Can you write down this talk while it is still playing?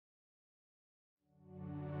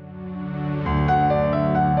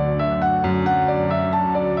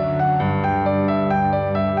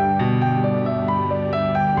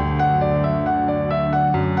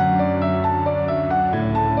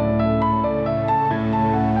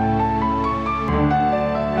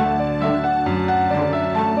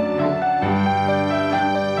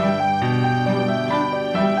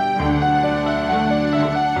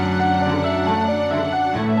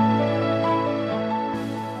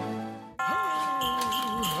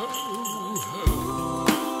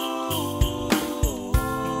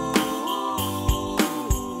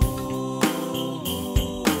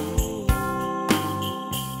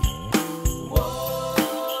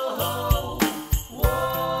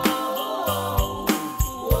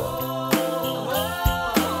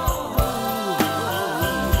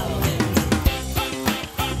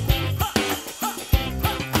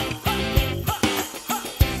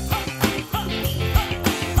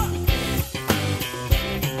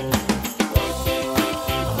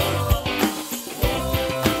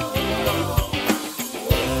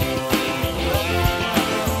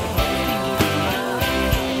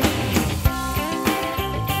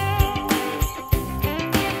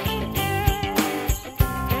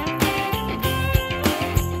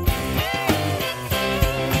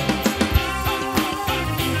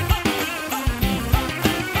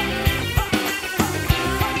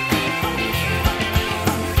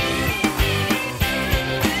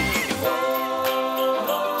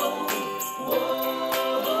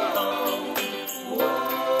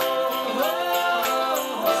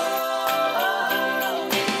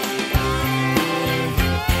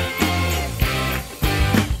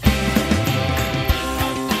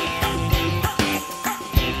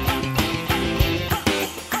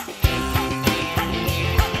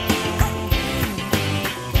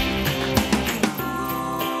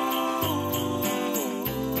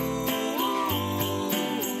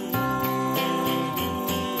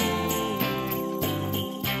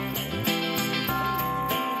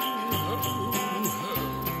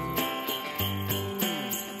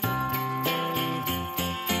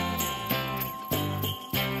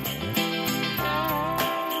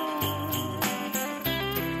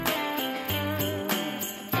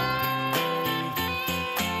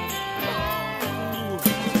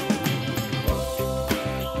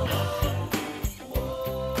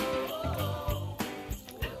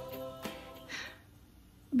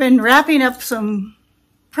been wrapping up some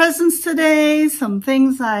presents today, some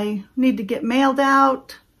things I need to get mailed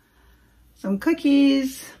out, some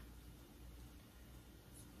cookies,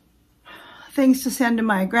 things to send to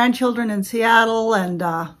my grandchildren in Seattle, and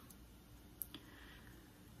I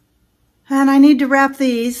need to wrap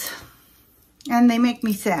these, and they make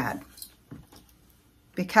me sad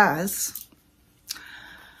because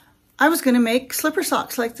I was going to make slipper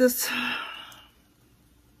socks like this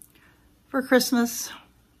for Christmas.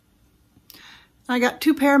 I got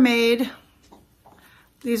 2 pair made.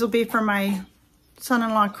 These will be for my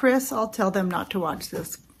son-in-law Chris. I'll tell them not to watch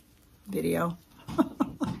this video.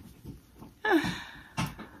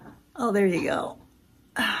 Oh, there you go.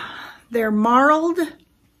 They're marled.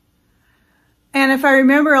 And if I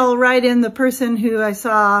remember, I'll write in the person who I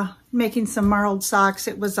saw making some marled socks.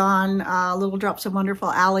 It was on Little Drops of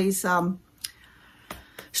Wonderful Allie's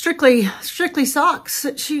Strictly socks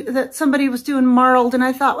that somebody was doing marled, and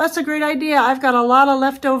I thought, well, that's a great idea. I've got a lot of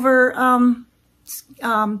leftover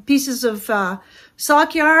pieces of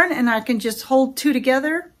sock yarn, and I can just hold 2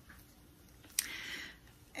 together.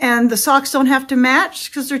 And the socks don't have to match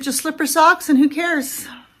because they're just slipper socks, and who cares?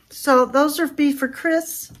 So those are be for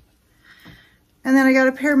Chris. And then I got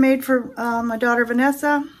a pair made for my daughter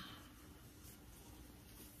Vanessa.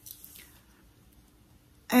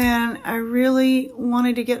 And I really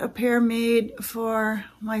wanted to get a pair made for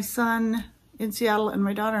my son in Seattle and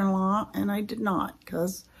my daughter-in-law, and I did not,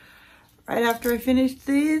 because right after I finished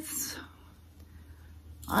these,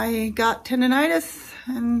 I got tendonitis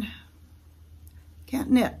and can't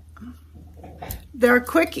knit. They're a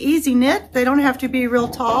quick, easy knit. They don't have to be real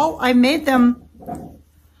tall. I made them a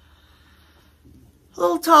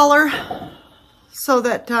little taller so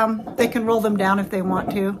that they can roll them down if they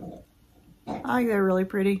want to. I think they're really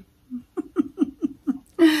pretty.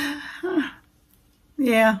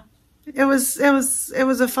 Yeah, it was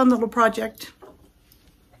a fun little project.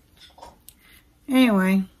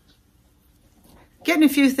 Anyway, getting a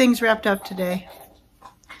few things wrapped up today.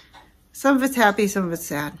 Some of it's happy, some of it's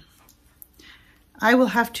sad. I will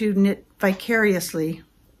have to knit vicariously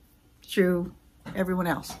through everyone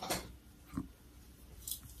else.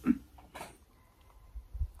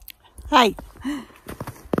 Hi.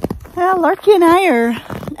 Well, Larky and I are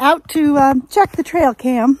out to check the trail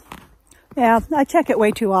cam. Yeah, I check it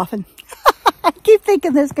way too often. I keep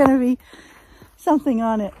thinking there's going to be something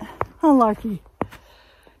on it. Oh, Larky.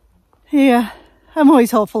 Yeah, I'm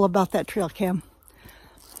always hopeful about that trail cam.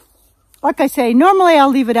 Like I say, normally I'll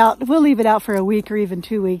leave it out. We'll leave it out for a week or even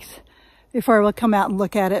 2 weeks before we'll come out and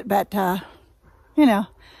look at it. But, you know,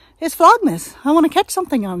 it's Vlogmas. I want to catch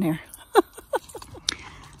something on there.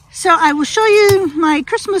 So I will show you my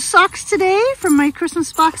Christmas socks today from my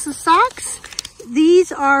Christmas box of socks.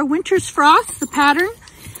 These are Winter's Frost, the pattern,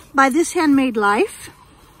 by This Handmade Life.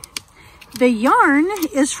 The yarn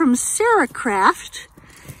is from Sarah Craft,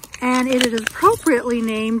 and it is appropriately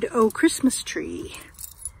named Oh Christmas Tree.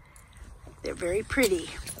 They're very pretty.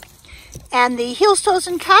 And the heels, toes,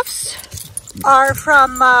 and cuffs are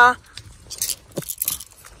from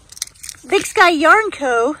Big Sky Yarn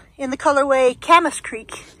Co. in the colorway Camas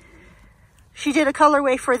Creek. She did a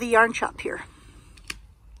colorway for the yarn shop here.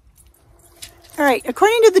 All right,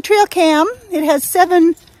 according to the trail cam, it has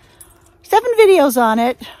seven videos on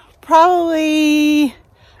it. Probably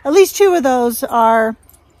at least 2 of those are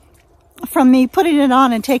from me putting it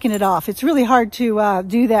on and taking it off. It's really hard to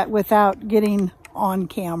do that without getting on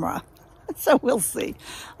camera. So we'll see.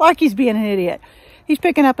 Larky's being an idiot. He's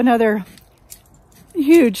picking up another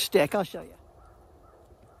huge stick. I'll show you.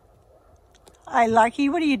 Hi, Larky.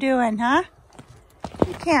 What are you doing, huh?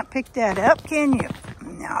 You can't pick that up, can you?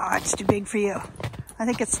 No, it's too big for you. I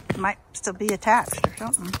think it might still be attached or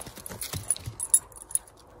something.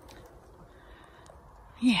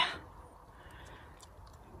 Yeah.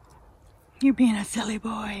 You're being a silly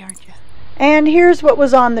boy, aren't you? And here's what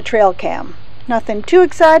was on the trail cam. Nothing too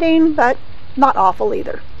exciting, but not awful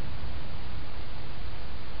either.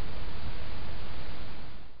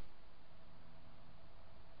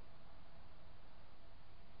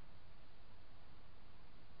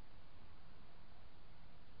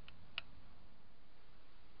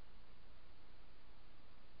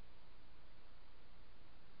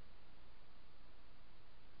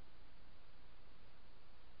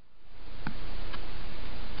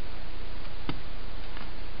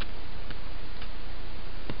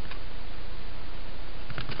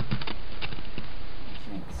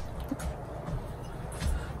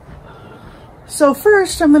 So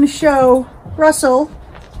first I'm going to show Russell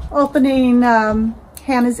opening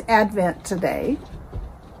Hannah's Advent today.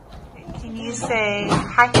 Can you say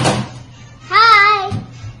hi? Hi!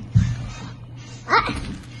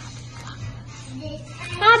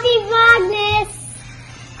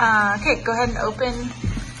 Okay, go ahead and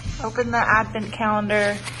open the advent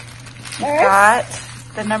calendar. You got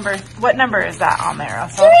the number. What number is that on there,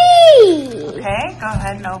 Russell? 3. Okay, go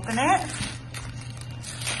ahead and open it.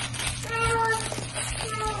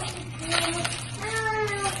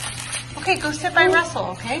 Okay, go sit by Russell,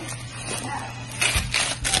 okay?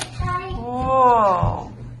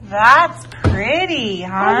 Whoa, that's pretty,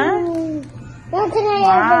 huh? Now can I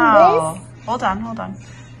Wow. open this? Hold on.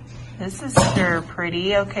 This is sure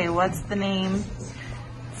pretty. Okay, what's the name? It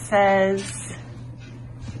says,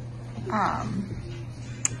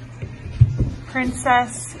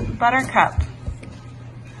 Princess Buttercup.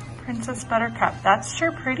 Princess Buttercup. That's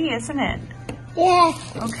sure pretty, isn't it? Yeah.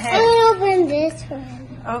 Okay. I'm gonna open this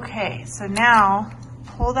one. Okay, so now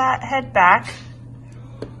pull that head back.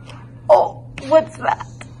 Oh, what's that?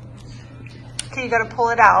 Okay, you gotta pull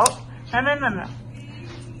it out. No.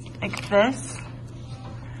 Like this.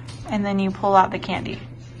 And then you pull out the candy.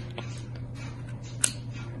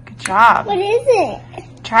 Good job. What is it?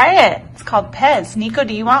 Try it. It's called Pez. Nico,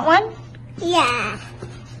 do you want one? Yeah.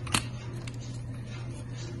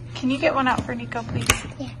 Can you get one out for Nico, please?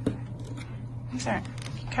 Yeah. These aren't,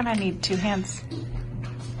 you kind of need 2 hands.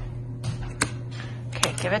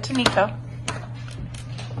 Okay, give it to Nico.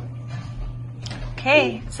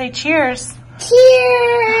 Okay, say cheers.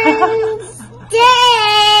 Cheers!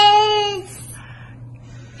 Yes!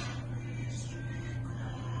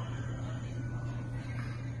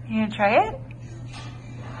 You gonna try it?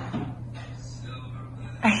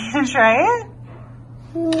 Are you gonna try it?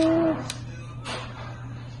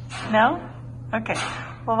 No? Okay.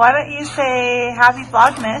 Well, why don't you say happy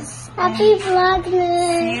Vlogmas? Happy See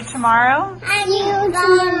Vlogmas. you tomorrow? See you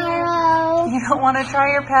tomorrow. You don't want to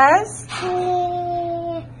try your Pez?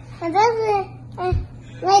 And then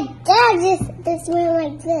my dad just went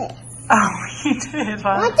like this. Oh, you did,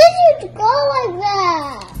 huh? Why did you go like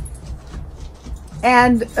that?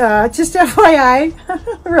 And just FYI,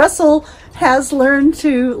 Russell has learned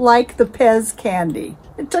to like the Pez candy.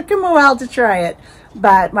 It took him a while to try it,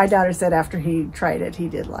 but my daughter said after he tried it, he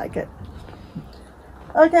did like it.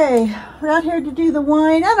 Okay, we're out here to do the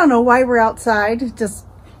wine. I don't know why we're outside. It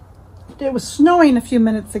was snowing a few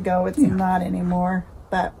minutes ago. It's not anymore,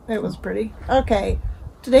 but it was pretty. Okay,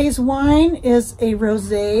 today's wine is a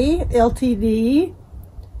rosé LTD.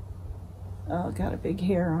 Oh, got a big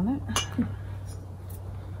hair on it.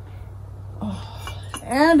 Oh,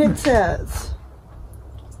 and it says,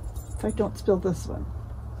 if I don't spill this one,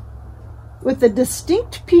 with a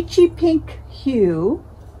distinct peachy pink hue,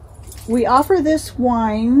 we offer this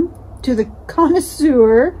wine to the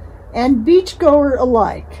connoisseur and beachgoer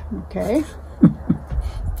alike. Okay.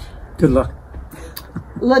 Good luck.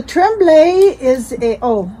 La Tremblay is a,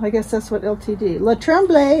 oh, I guess that's what LTD. La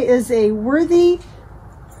Tremblay is a worthy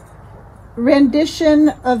rendition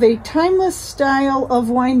of a timeless style of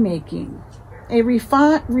winemaking. A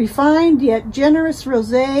refined yet generous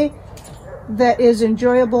rosé that is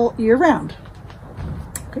enjoyable year-round.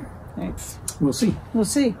 Okay. Thanks. We'll see. We'll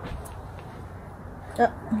see.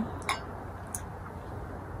 Yep.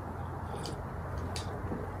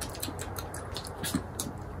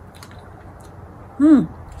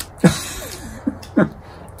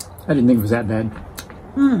 I didn't think it was that bad.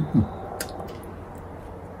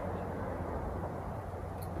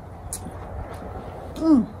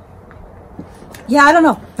 Yeah, I don't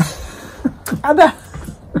know. I'm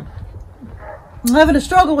having a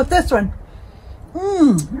struggle with this one.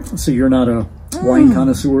 So you're not a wine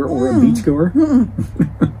connoisseur or a beachgoer?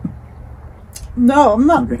 No, I'm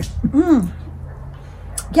not. Okay.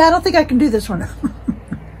 Yeah, I don't think I can do this one.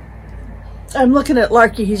 I'm looking at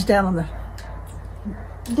Larky. He's down in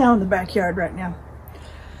the backyard right now.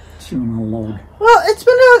 Chewing on a log. Well, it's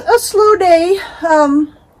been a slow day.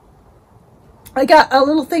 I got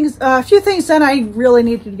a few things that I really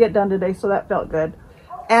needed to get done today, so that felt good.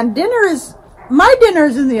 And my dinner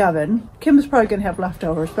is in the oven. Kim's probably gonna have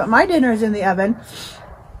leftovers, but my dinner is in the oven,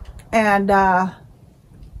 and I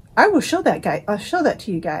will show that I'll show that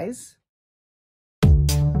to you guys.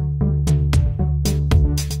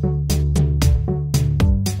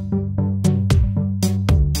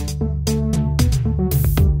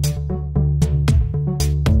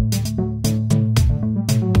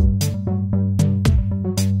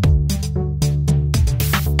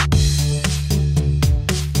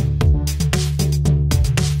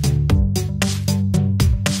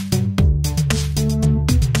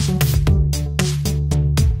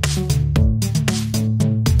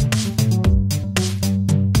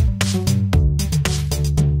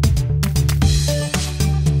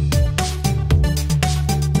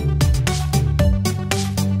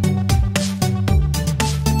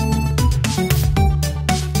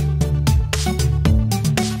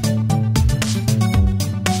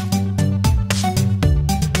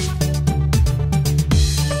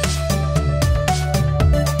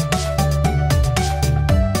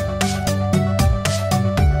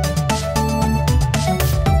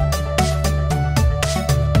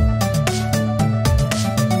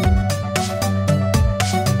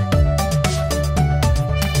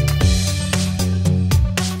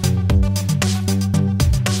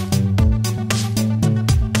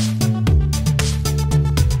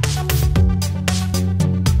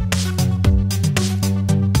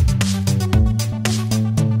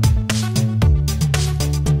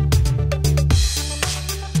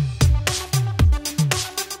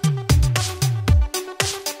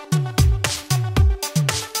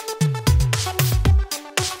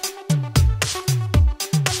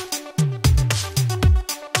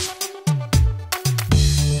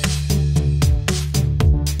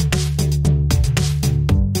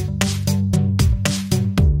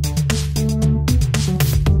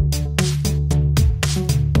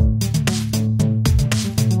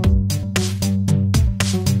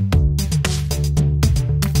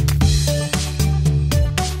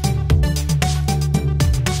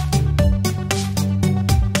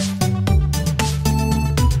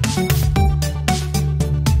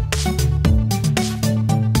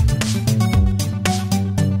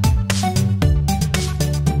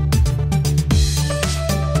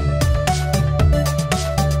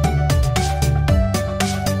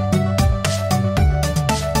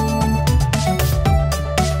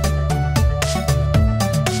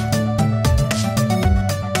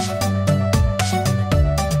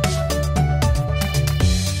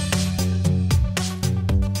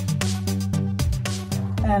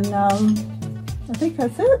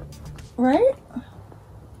 think that's it, right?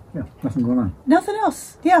 Yeah, nothing going on. Nothing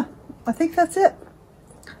else. Yeah, I think that's it.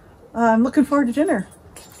 I'm looking forward to dinner.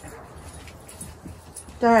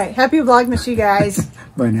 All right, happy Vlogmas, you guys.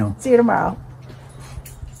 Bye now. See you tomorrow.